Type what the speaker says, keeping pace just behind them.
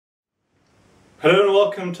Hello and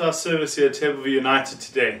welcome to our service here at Tableview United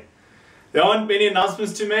today. There aren't many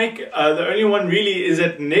announcements to make. The only one really is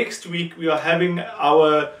that next week we are having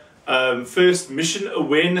our first Mission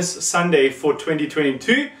Awareness Sunday for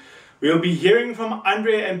 2022. We'll be hearing from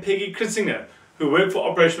Andre and Peggy Kritzinger, who work for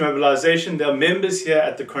Operation Mobilization. They are members here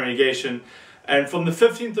at the congregation. And from the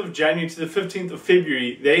 15th of January to the 15th of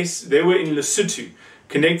February, they were in Lesotho,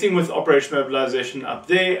 connecting with Operation Mobilization up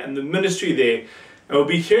there and the ministry there. And we'll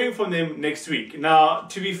be hearing from them next week. Now,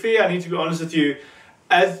 to be fair, I need to be honest with you.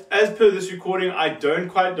 As per this recording, I don't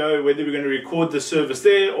quite know whether we're going to record the service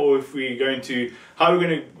there or if we're going to, how we're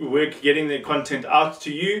going to work getting the content out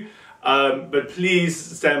to you. But please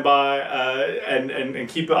stand by and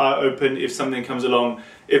keep an eye open if something comes along.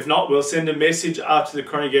 If not, we'll send a message out to the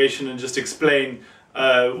congregation and just explain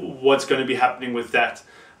what's going to be happening with that.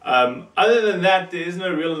 Other than that, there is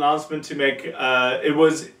no real announcement to make. It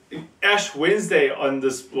was Ash Wednesday on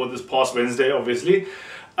this past Wednesday, obviously.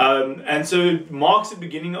 And so it marks the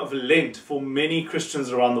beginning of Lent for many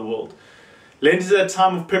Christians around the world. Lent is a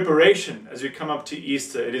time of preparation as we come up to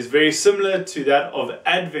Easter. It is very similar to that of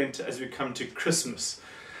Advent as we come to Christmas.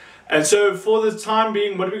 And so for the time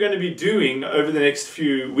being, what we're going to be doing over the next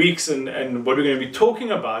few weeks and what we're going to be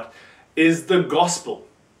talking about is the gospel.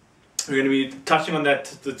 We're going to be touching on that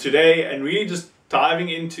today and really just diving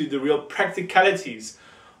into the real practicalities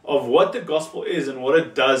of what the gospel is and what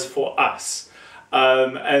it does for us.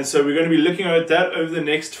 And so we're going to be looking at that over the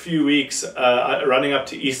next few weeks, running up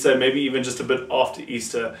to Easter, maybe even just a bit after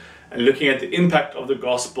Easter, and looking at the impact of the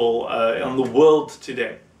gospel on the world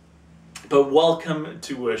today. But welcome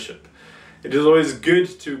to worship. It is always good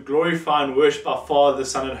to glorify and worship our Father,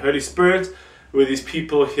 Son, and Holy Spirit with His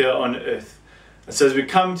people here on earth. And so as we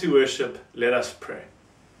come to worship, let us pray.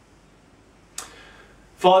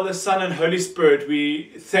 Father, Son, and Holy Spirit,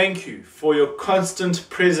 we thank you for your constant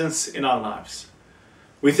presence in our lives.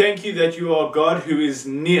 We thank you that you are a God who is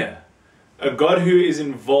near, a God who is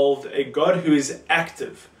involved, a God who is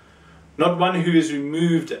active, not one who is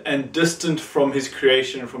removed and distant from His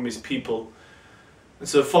creation and from His people. And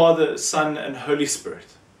so, Father, Son, and Holy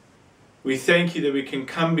Spirit, we thank you that we can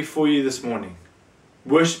come before you this morning,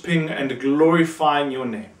 worshipping and glorifying your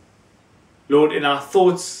name. Lord, in our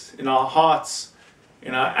thoughts, in our hearts,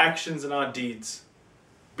 in our actions and our deeds,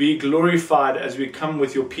 be glorified as we come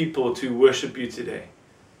with your people to worship you today.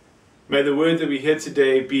 May the word that we hear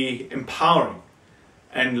today be empowering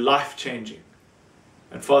and life-changing.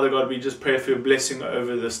 And Father God, we just pray for your blessing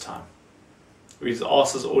over this time. We just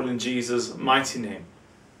ask this all in Jesus' mighty name.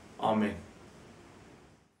 Amen.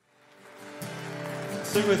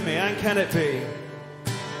 Sing with me, and can it be?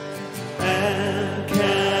 And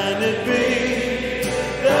can it be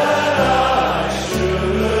that I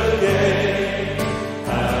should gain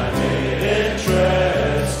an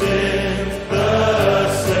interest in the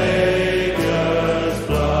Savior's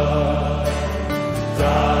blood?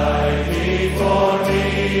 Died He for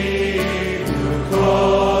me, who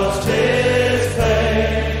caused His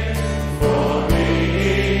pain, for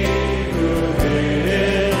me, who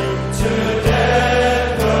Him to death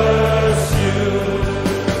pursued.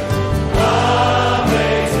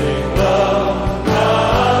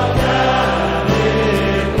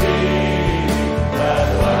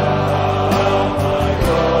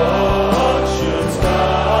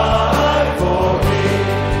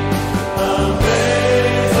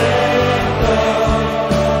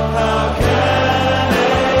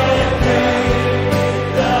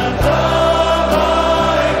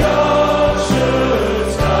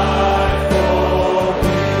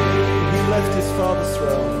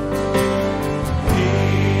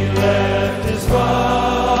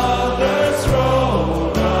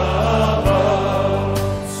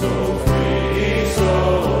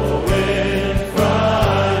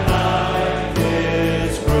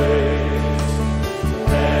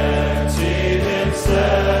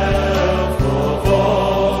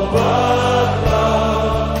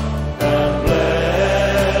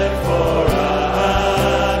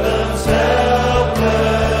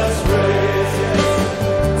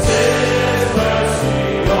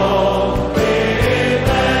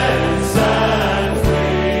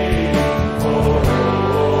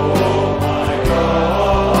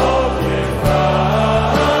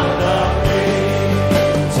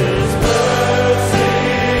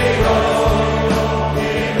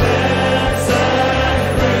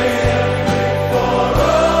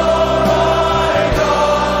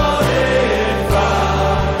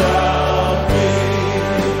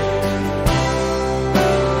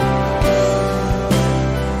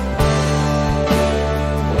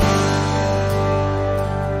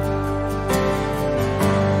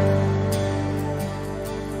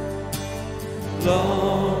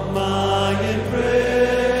 Long my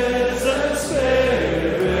imprisoned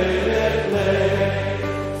spirit lay,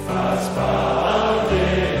 fast bound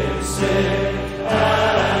in sin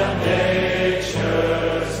and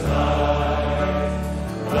nature's night.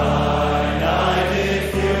 Thine eye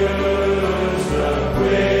diffuse the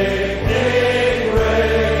quickening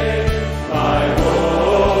ray. I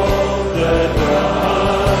woke the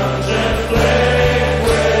dungeon flame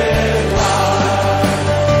with light.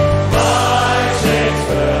 My chains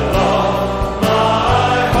fell off, my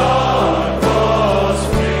heart was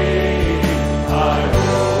free. I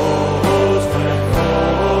rose when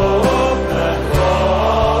hope had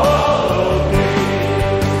followed me.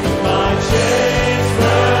 My chains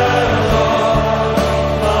fell off,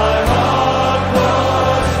 my heart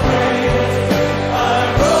was free. I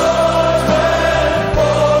rose when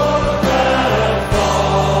hope had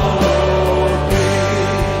followed me.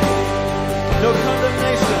 No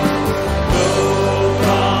condemnation. No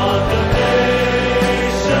condemnation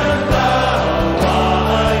now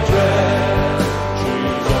I dread.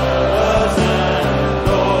 Jesus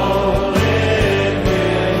alone in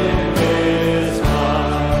Him is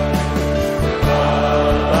mine.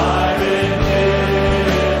 Alive in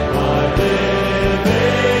Him, my living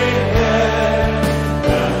head,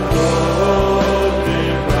 and robed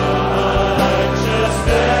in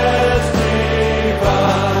righteousness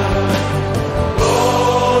divine.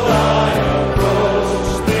 Behold, I approach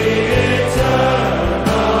the eternal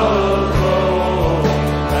throne,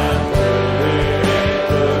 and take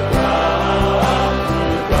the crown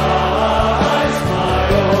through Christ my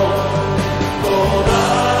own. Behold,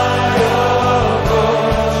 I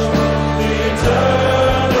approach the eternal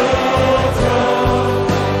throne,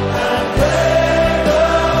 and take the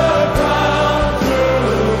crown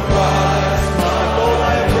through Christ my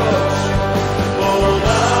own. Behold,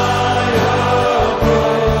 I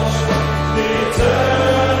approach the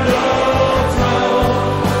eternal throne,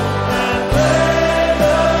 and take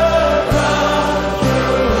the crown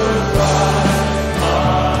through Christ my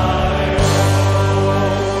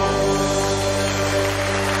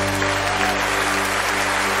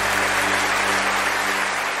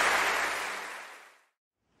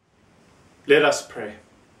Let us pray.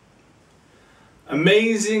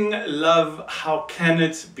 Amazing love, how can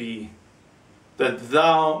it be that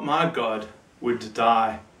thou, my God, would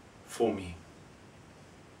die for me?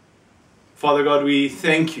 Father God, we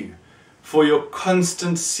thank you for your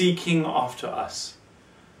constant seeking after us,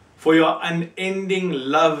 for your unending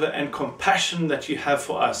love and compassion that you have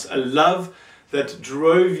for us, a love that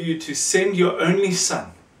drove you to send your only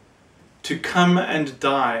Son to come and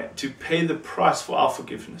die, to pay the price for our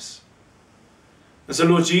forgiveness. And so,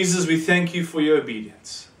 Lord Jesus, we thank you for your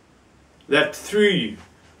obedience, that through you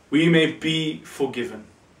we may be forgiven.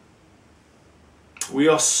 We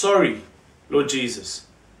are sorry, Lord Jesus,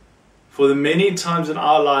 for the many times in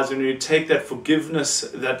our lives when we take that forgiveness,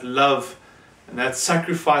 that love, and that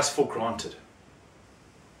sacrifice for granted.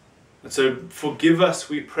 And so forgive us,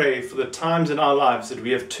 we pray, for the times in our lives that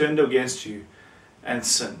we have turned against you and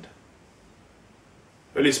sinned.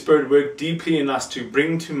 Holy Spirit, work deeply in us to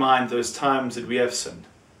bring to mind those times that we have sinned,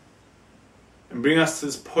 and bring us to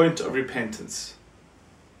this point of repentance,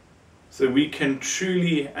 so that we can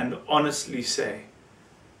truly and honestly say,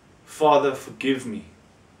 Father, forgive me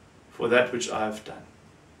for that which I have done.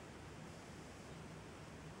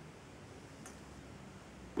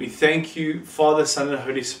 We thank you, Father, Son, and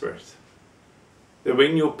Holy Spirit, that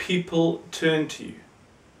when your people turn to you,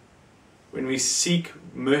 when we seek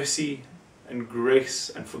mercy and grace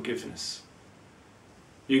and forgiveness,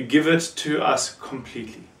 you give it to us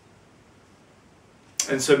completely.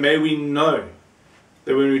 And so may we know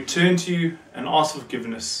that when we turn to you and ask for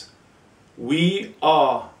forgiveness, we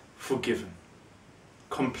are forgiven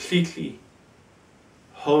completely,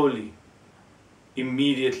 wholly,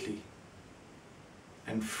 immediately,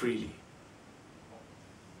 and freely.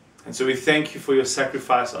 And so we thank you for your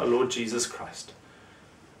sacrifice, our Lord Jesus Christ.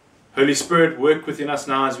 Holy Spirit, work within us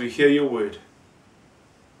now as we hear your word.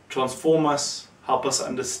 Transform us, help us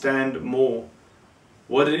understand more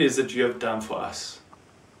what it is that you have done for us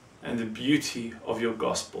and the beauty of your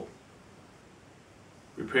gospel.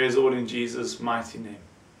 We pray this all in Jesus' mighty name.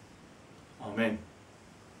 Amen.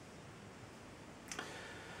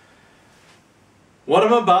 What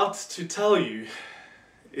I'm about to tell you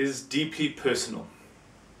is deeply personal.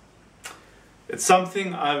 It's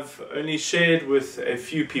something I've only shared with a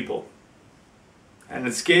few people, and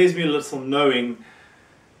it scares me a little knowing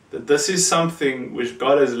that this is something which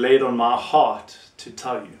God has laid on my heart to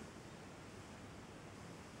tell you.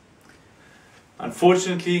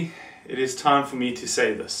 Unfortunately, it is time for me to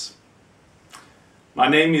say this. My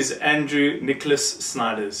name is Andrew Nicholas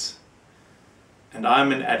Snyders, and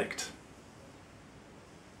I'm an addict.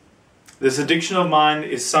 This addiction of mine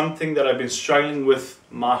is something that I've been struggling with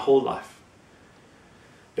my whole life.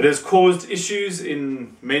 It has caused issues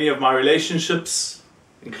in many of my relationships,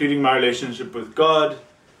 including my relationship with God,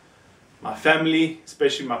 my family,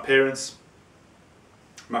 especially my parents,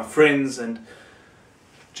 my friends, and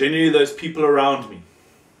generally those people around me.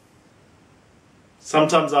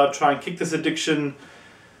 Sometimes I would try and kick this addiction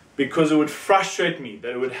because it would frustrate me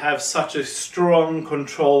that it would have such a strong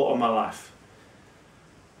control on my life.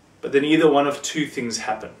 But then either one of two things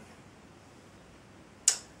happen.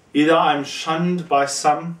 Either I'm shunned by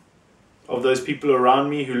some of those people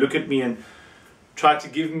around me who look at me and try to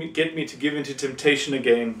get me to give into temptation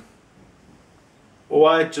again, or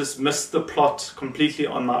I just miss the plot completely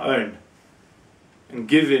on my own and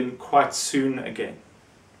give in quite soon again.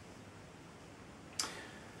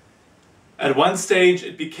 At one stage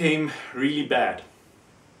it became really bad,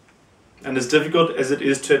 and as difficult as it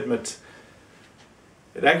is to admit,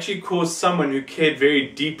 it actually caused someone who cared very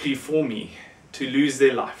deeply for me to lose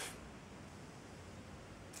their life.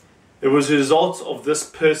 It was a result of this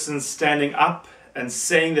person standing up and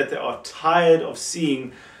saying that they are tired of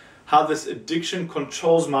seeing how this addiction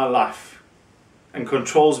controls my life and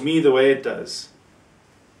controls me the way it does.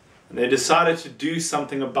 And they decided to do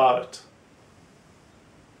something about it.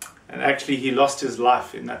 And actually he lost his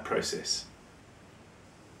life in that process.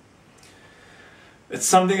 It's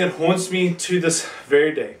something that haunts me to this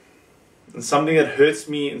very day. And something that hurts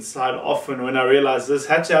me inside often when I realize this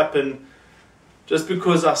had to happen just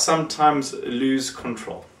because I sometimes lose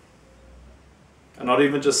control. And not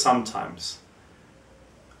even just sometimes.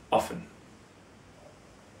 Often.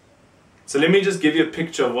 So let me just give you a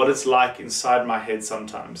picture of what it's like inside my head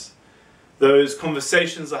sometimes. Those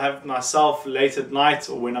conversations I have with myself late at night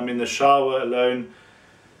or when I'm in the shower alone.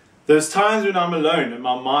 Those times when I'm alone and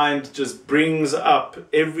my mind just brings up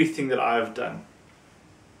everything that I've done.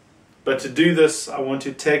 But to do this, I want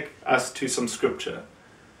to take us to some scripture.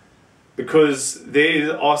 Because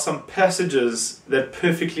there are some passages that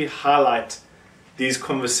perfectly highlight these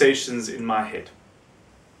conversations in my head.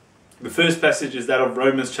 The first passage is that of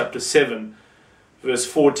Romans chapter 7, verse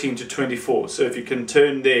 14 to 24. So if you can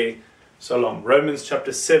turn there so long. Romans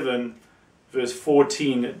chapter 7, verse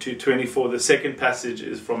 14 to 24. The second passage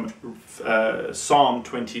is from Psalm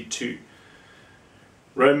 22.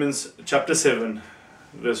 Romans chapter 7,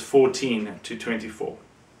 verse 14 to 24.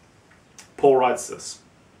 Paul writes this.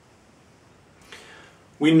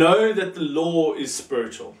 We know that the law is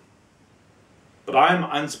spiritual, but I am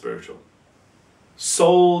unspiritual,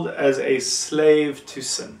 sold as a slave to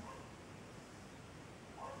sin.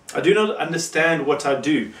 I do not understand what I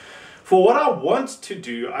do, for what I want to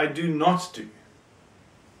do, I do not do.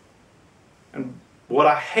 And what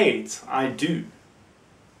I hate, I do.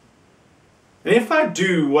 And if I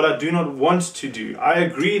do what I do not want to do, I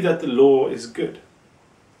agree that the law is good.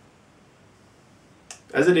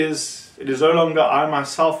 As it is no longer I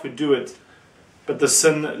myself who do it, but the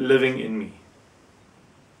sin living in me.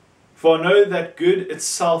 For I know that good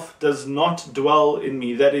itself does not dwell in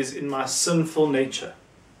me, that is, in my sinful nature.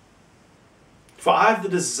 For I have the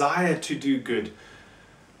desire to do good,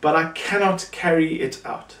 but I cannot carry it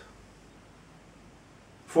out.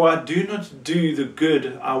 For I do not do the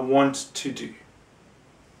good I want to do,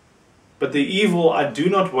 but the evil I do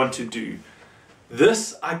not want to do,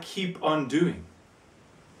 this I keep on doing.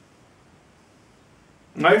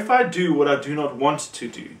 Now if I do what I do not want to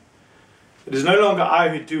do, it is no longer I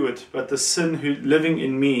who do it, but the sin living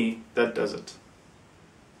in me that does it.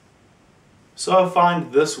 So I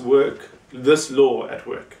find this law at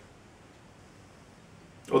work.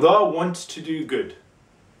 Although I want to do good,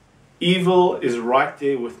 evil is right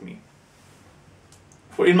there with me.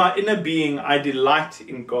 For in my inner being I delight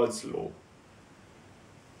in God's law.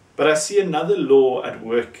 But I see another law at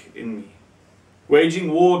work in me,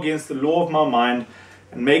 waging war against the law of my mind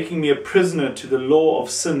and making me a prisoner to the law of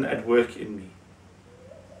sin at work in me.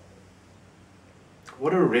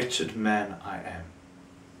 What a wretched man I am.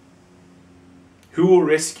 Who will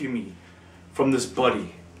rescue me from this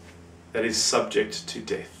body that is subject to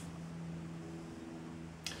death?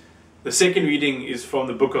 The second reading is from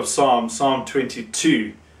the book of Psalms, Psalm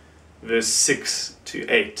 22, verse 6 to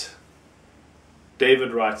 8.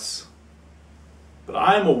 David writes, "But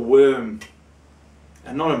I am a worm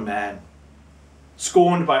and not a man,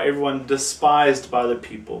 scorned by everyone, despised by the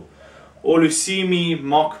people. All who see me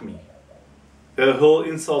mock me. They hurl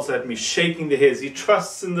insults at me, shaking their heads. He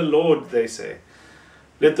trusts in the Lord, they say.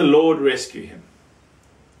 Let the Lord rescue him.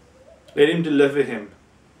 Let him deliver him,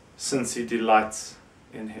 since he delights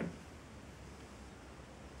in him."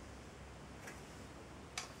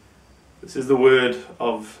 This is the word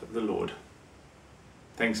of the Lord.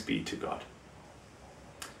 Thanks be to God.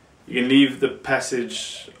 You can leave the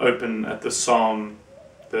passage open at the Psalm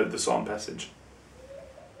passage.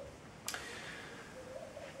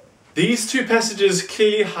 These two passages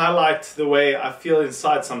clearly highlight the way I feel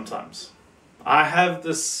inside sometimes. I have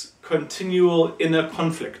this continual inner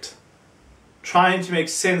conflict, trying to make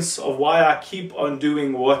sense of why I keep on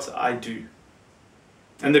doing what I do.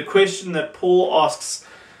 And the question that Paul asks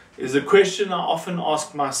is the question I often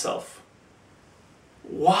ask myself.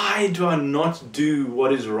 Why do I not do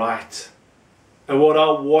what is right and what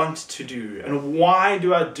I want to do? And why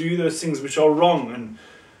do I do those things which are wrong and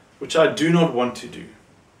which I do not want to do?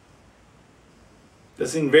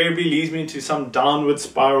 This invariably leads me into some downward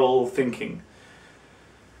spiral thinking,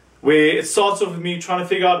 where it starts off with me trying to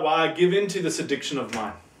figure out why I give into this addiction of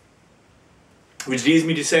mine, which leads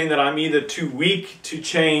me to saying that I'm either too weak to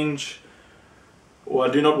change or I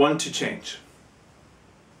do not want to change,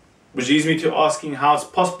 which leads me to asking how it's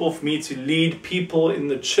possible for me to lead people in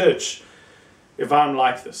the church if I'm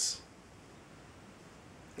like this,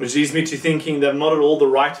 which leads me to thinking that I'm not at all the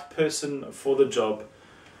right person for the job,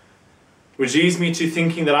 which leads me to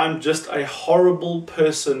thinking that I'm just a horrible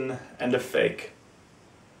person and a fake,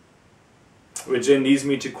 which then leads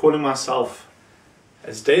me to calling myself,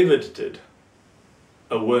 as David did,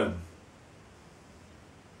 a worm.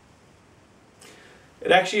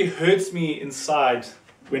 It actually hurts me inside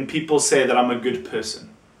when people say that I'm a good person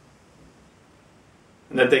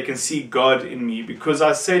and that they can see God in me, because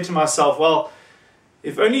I say to myself, well,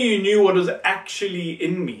 if only you knew what was actually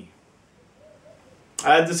in me.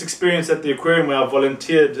 I had this experience at the aquarium where I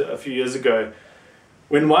volunteered a few years ago,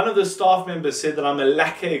 when one of the staff members said that I'm a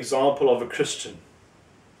lacquer example of a Christian,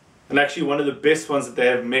 and actually one of the best ones that they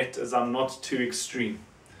have met, as I'm not too extreme.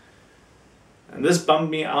 And this bummed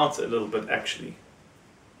me out a little bit, actually,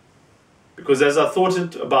 because as I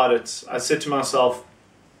thought about it, I said to myself,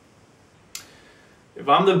 if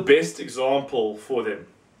I'm the best example for them,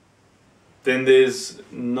 then there's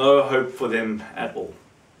no hope for them at all.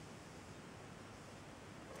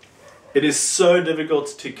 It is so difficult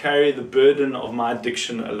to carry the burden of my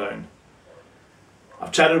addiction alone.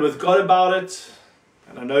 I've chatted with God about it,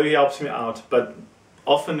 and I know He helps me out, but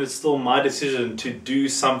often it's still my decision to do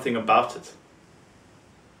something about it.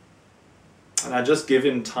 And I just give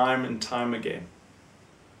in time and time again.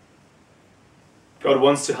 God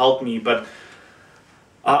wants to help me, but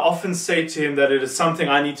I often say to Him that it is something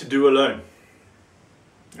I need to do alone.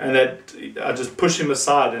 And that I just push Him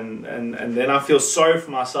aside, and then I feel sorry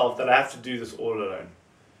for myself that I have to do this all alone.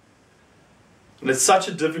 And it's such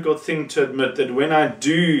a difficult thing to admit that when I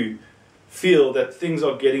do feel that things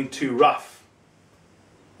are getting too rough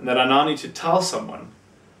and that I now need to tell someone,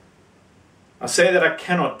 I say that I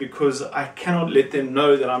cannot, because I cannot let them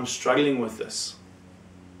know that I'm struggling with this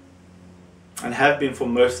and have been for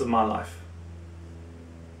most of my life.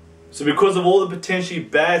 So because of all the potentially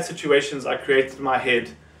bad situations I created in my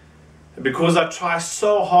head, and because I try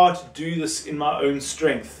so hard to do this in my own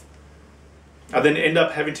strength, I then end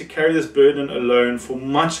up having to carry this burden alone for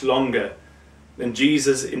much longer than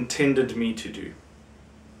Jesus intended me to do.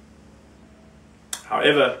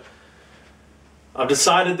 However, I've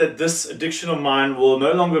decided that this addiction of mine will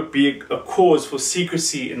no longer be a cause for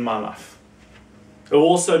secrecy in my life. It will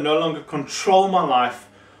also no longer control my life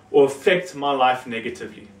or affect my life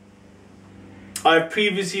negatively. I have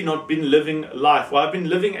previously not been living life. Well, I've been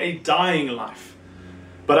living a dying life.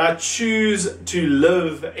 But I choose to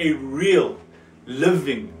live a real,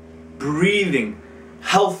 living, breathing,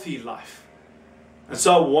 healthy life. And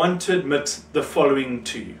so I want to admit the following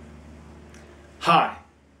to you. Hi,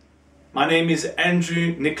 my name is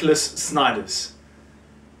Andrew Nicholas Snyders,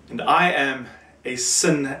 and I am a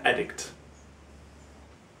sin addict.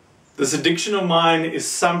 This addiction of mine is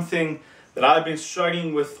something that I've been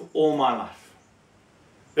struggling with all my life.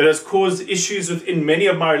 It has caused issues within many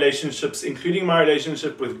of my relationships, including my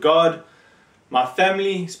relationship with God, my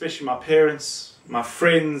family, especially my parents, my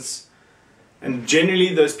friends, and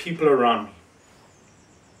generally those people around me.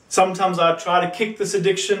 Sometimes I try to kick this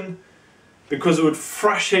addiction because it would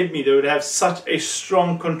frustrate me that it would have such a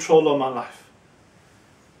strong control on my life.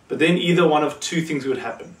 But then either one of two things would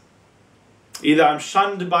happen. Either I'm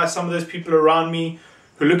shunned by some of those people around me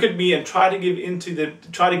who look at me and try to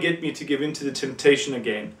get me to give into the temptation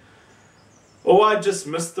again. Or I just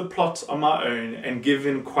miss the plot on my own and give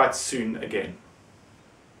in quite soon again.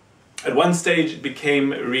 At one stage it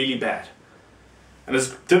became really bad. And as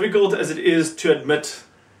difficult as it is to admit,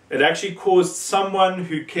 it actually caused someone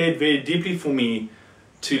who cared very deeply for me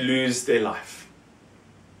to lose their life.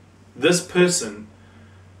 This person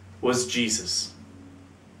was Jesus.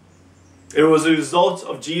 It was a result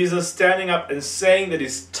of Jesus standing up and saying that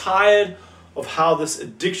he's tired of how this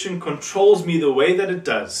addiction controls me the way that it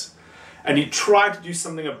does. And he tried to do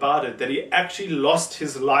something about it, that he actually lost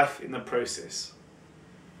his life in the process.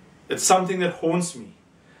 It's something that haunts me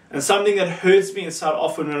and something that hurts me inside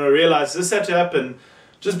often when I realize this had to happen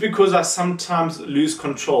just because I sometimes lose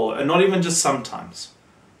control, and not even just sometimes,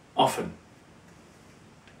 often.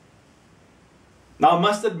 Now I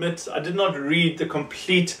must admit I did not read the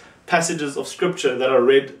complete passages of scripture that I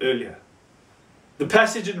read earlier. The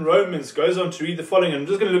passage in Romans goes on to read the following, and I'm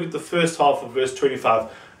just going to look at the first half of verse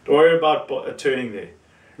 25. Don't worry about turning there.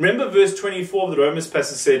 Remember verse 24 of the Romans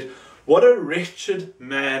passage said, "What a wretched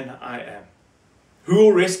man I am. Who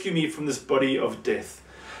will rescue me from this body of death?"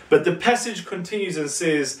 But the passage continues and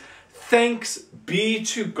says, "Thanks be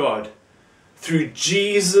to God through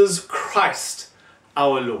Jesus Christ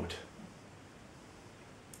our Lord."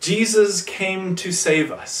 Jesus came to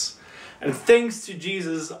save us. And thanks to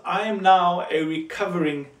Jesus, I am now a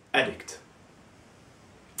recovering addict.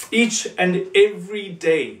 Each and every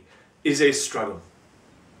day is a struggle.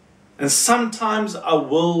 And sometimes I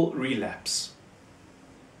will relapse.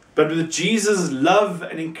 But with Jesus' love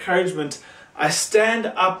and encouragement, I stand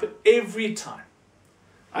up every time.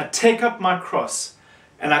 I take up my cross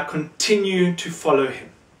and I continue to follow him.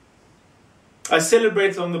 I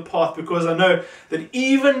celebrate on the path because I know that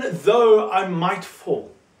even though I might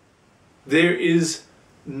fall, there is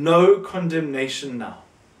no condemnation now.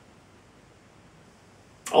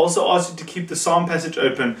 I also ask you to keep the Psalm passage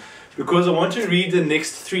open because I want to read the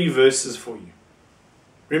next 3 verses for you.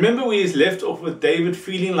 Remember we left off with David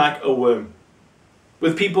feeling like a worm,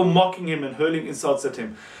 with people mocking him and hurling insults at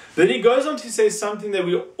him. Then he goes on to say something that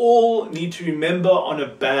we all need to remember on a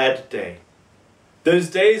bad day. Those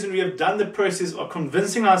days when we have done the process of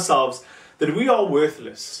convincing ourselves that we are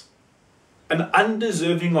worthless and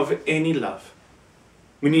undeserving of any love.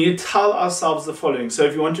 We need to tell ourselves the following. So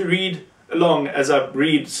if you want to read along as I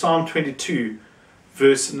read Psalm 22,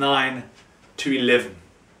 verse 9 to 11.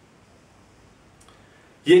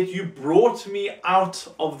 "Yet you brought me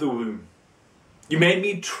out of the womb. You made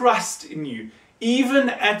me trust in you, even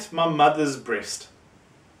at my mother's breast.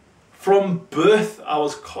 From birth I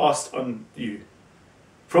was cast on you.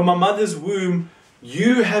 From my mother's womb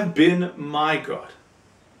you have been my God.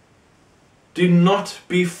 Do not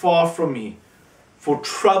be far from me, for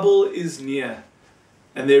trouble is near,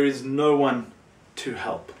 and there is no one to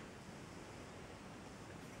help."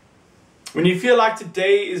 When you feel like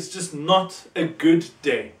today is just not a good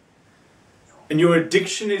day, and your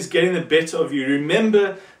addiction is getting the better of you,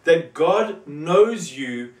 remember that God knows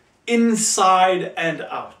you inside and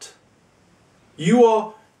out. You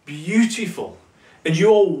are beautiful, and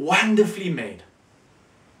you are wonderfully made.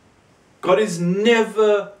 God is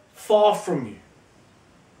never far from you.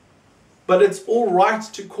 But it's all right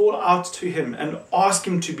to call out to him and ask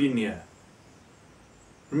him to be near.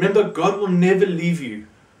 Remember, God will never leave you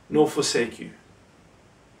nor forsake you.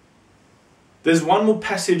 There's one more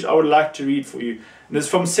passage I would like to read for you, and it's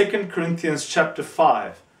from 2 Corinthians chapter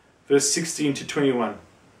 5, verse 16 to 21.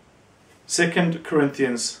 2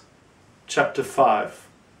 Corinthians chapter 5,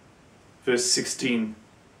 verse 16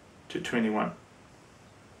 to 21.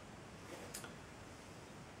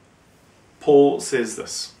 Paul says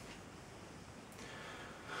this: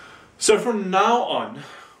 "So from now on,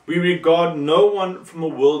 we regard no one from a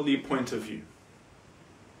worldly point of view.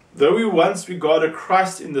 Though we once regarded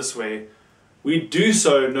Christ in this way, we do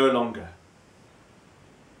so no longer.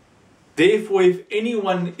 Therefore, if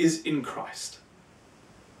anyone is in Christ,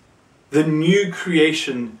 the new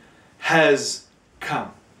creation has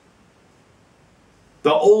come.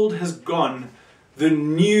 The old has gone, the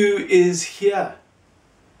new is here.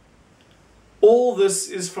 All this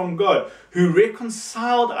is from God, who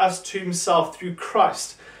reconciled us to himself through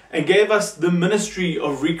Christ and gave us the ministry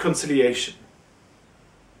of reconciliation.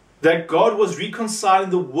 That God was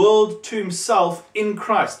reconciling the world to himself in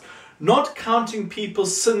Christ, not counting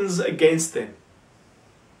people's sins against them.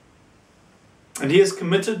 And he has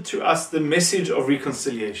committed to us the message of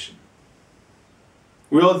reconciliation.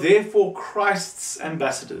 We are therefore Christ's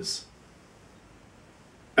ambassadors,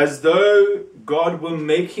 as though God were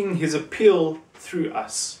making his appeal through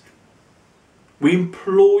us. We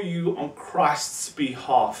implore you on Christ's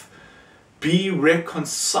behalf, be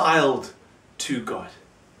reconciled to God.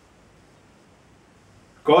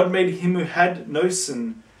 God made him who had no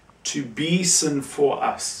sin to be sin for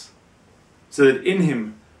us, so that in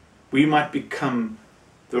him we might become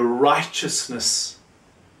the righteousness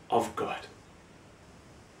of God."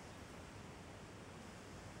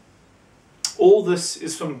 All this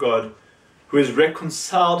is from God, who has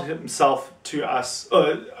reconciled himself to us,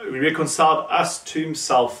 reconciled us to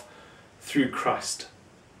himself through Christ.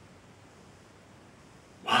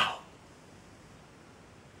 Wow.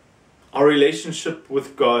 Our relationship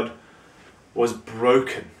with God was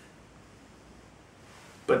broken,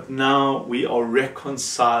 but now we are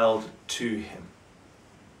reconciled to him.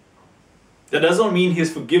 That does not mean he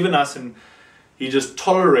has forgiven us and he just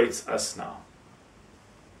tolerates us now.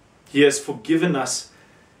 He has forgiven us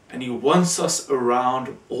and he wants us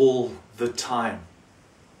around all the time.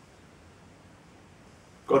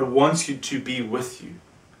 God wants you to be with you.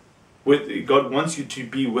 God wants you to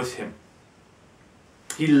be with him.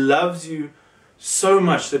 He loves you so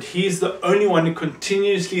much that he's the only one who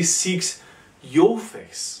continuously seeks your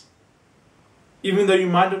face. Even though you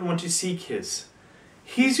might not want to seek his.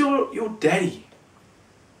 He's your daddy.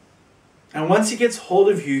 And once he gets hold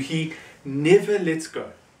of you, he never lets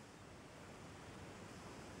go.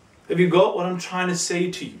 Have you got what I'm trying to say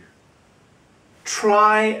to you?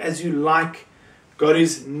 Try as you like. God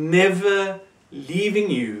is never leaving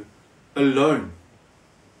you alone.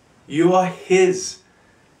 You are his.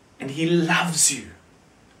 And he loves you.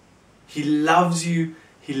 He loves you.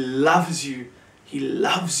 He loves you. He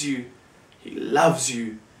loves you. He loves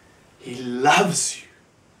you. He loves you.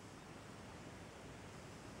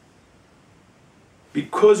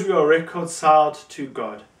 Because we are reconciled to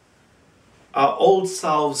God, our old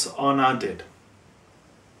selves are now dead.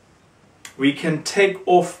 We can take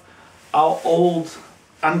off our old,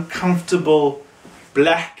 uncomfortable,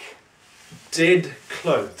 black, dead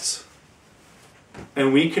clothes.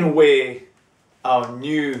 And we can wear our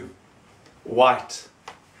new, white,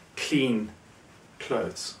 clean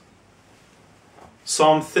clothes.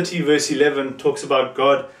 Psalm 30 verse 11 talks about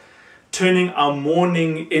God turning our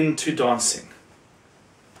mourning into dancing.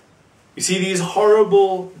 You see, these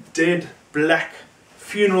horrible, dead, black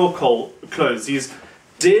funeral clothes, these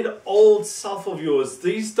dead old self of yours,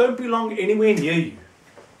 these don't belong anywhere near you.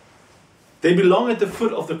 They belong at the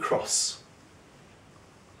foot of the cross.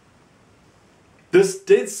 This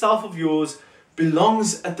dead self of yours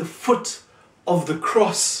belongs at the foot of the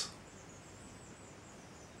cross.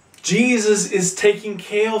 Jesus is taking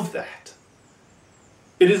care of that.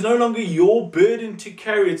 It is no longer your burden to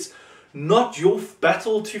carry. It's not your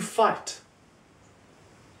battle to fight.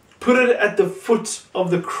 Put it at the foot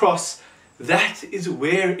of the cross. That is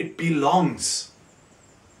where it belongs.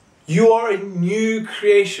 You are a new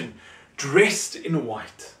creation, dressed in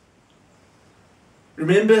white.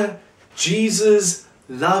 Remember, Jesus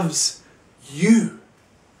loves you.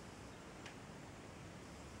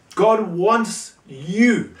 God wants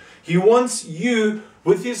you. He wants you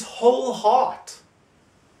with his whole heart.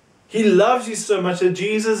 He loves you so much that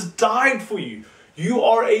Jesus died for you. You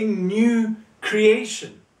are a new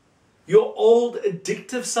creation. Your old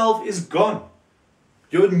addictive self is gone.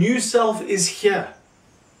 Your new self is here.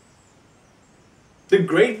 The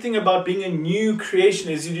great thing about being a new creation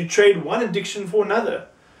is you trade one addiction for another.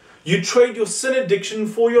 You trade your sin addiction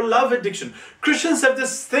for your love addiction. Christians have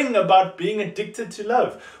this thing about being addicted to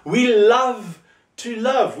love. We love to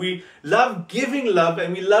love. We love giving love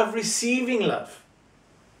and we love receiving love.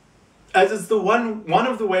 As it's the one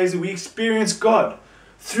of the ways that we experience God,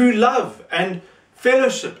 through love and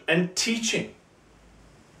fellowship and teaching.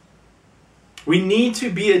 We need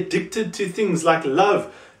to be addicted to things like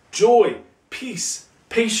love, joy, peace,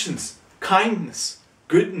 patience, kindness,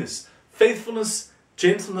 goodness, faithfulness,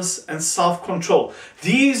 gentleness, and self-control.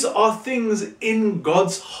 These are things in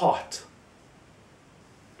God's heart.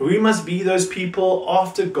 We must be those people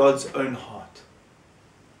after God's own heart.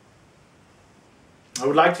 I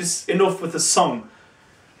would like to end off with a song,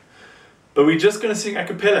 but we're just going to sing a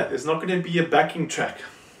cappella. There's not going to be a backing track.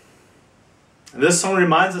 And this song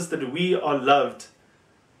reminds us that we are loved.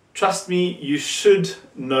 Trust me, you should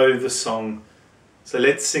know the song. So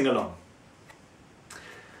let's sing along.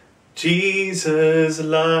 Jesus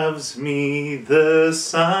loves me,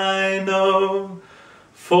 this I know,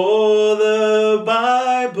 for the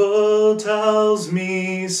Bible tells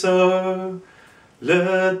me so.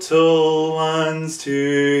 Little ones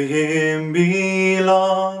to him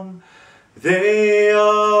belong. They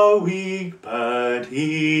are weak, but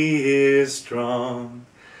he is strong.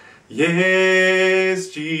 Yes,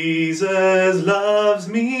 Jesus loves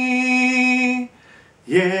me.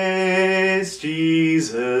 Yes,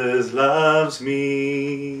 Jesus loves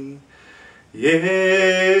me.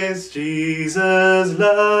 Yes, Jesus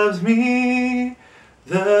loves me.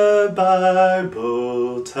 The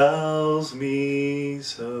Bible tells me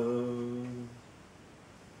so.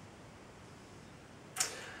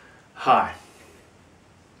 Hi,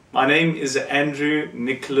 my name is Andrew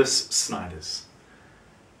Nicholas Snyders.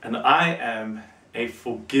 and I am a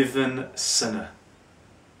forgiven sinner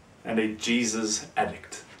and a Jesus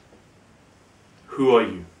addict. Who are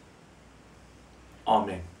you?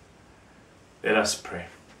 Amen. Let us pray.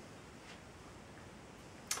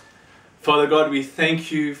 Father God, we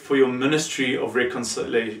thank you for your ministry of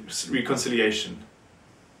reconciliation.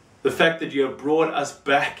 The fact that you have brought us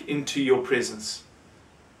back into your presence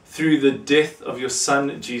through the death of your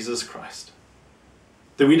Son, Jesus Christ.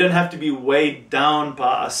 That we don't have to be weighed down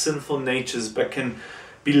by our sinful natures, but can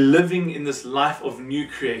be living in this life of new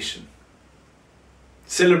creation,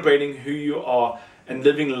 celebrating who you are and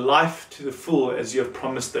living life to the full as you have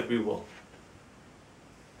promised that we will.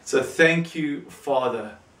 So thank you,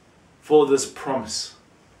 Father, for this promise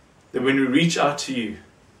that when we reach out to you,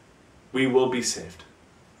 we will be saved.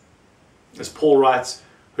 As Paul writes,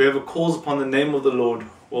 whoever calls upon the name of the Lord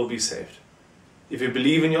will be saved. If you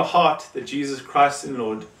believe in your heart that Jesus Christ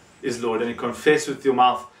is Lord, and you confess with your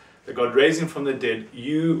mouth that God raised him from the dead,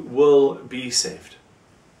 you will be saved.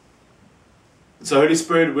 And so Holy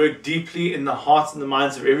Spirit, work deeply in the hearts and the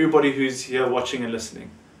minds of everybody who's here watching and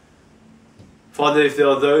listening. Father, if there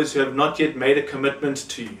are those who have not yet made a commitment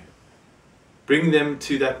to you, bring them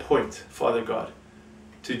to that point, Father God,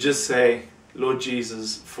 to just say, Lord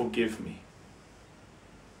Jesus, forgive me.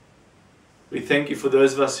 We thank you for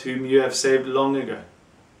those of us whom you have saved long ago,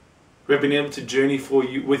 who have been able to journey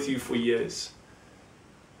with you for years.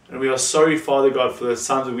 And we are sorry, Father God, for those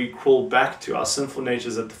times that we crawl back to our sinful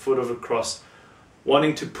natures at the foot of a cross,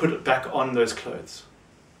 wanting to put back on those clothes.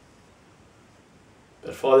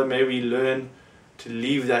 But Father, may we learn to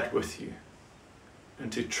leave that with you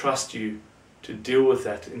and to trust you to deal with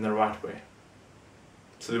that in the right way,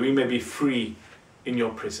 so that we may be free in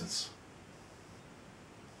your presence.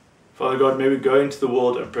 Father God, may we go into the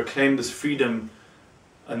world and proclaim this freedom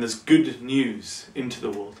and this good news into the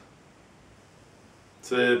world,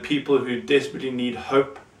 so that the people who desperately need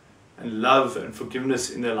hope and love and forgiveness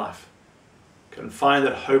in their life can find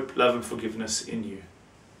that hope, love and forgiveness in you.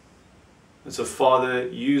 And so Father,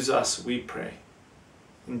 use us, we pray,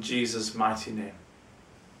 in Jesus' mighty name.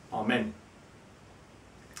 Amen.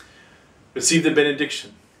 Receive the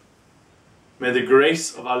benediction. May the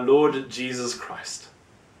grace of our Lord Jesus Christ,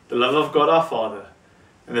 the love of God our Father,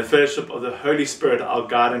 and the fellowship of the Holy Spirit, our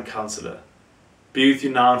guide and counselor, be with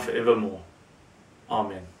you now and forevermore.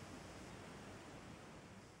 Amen.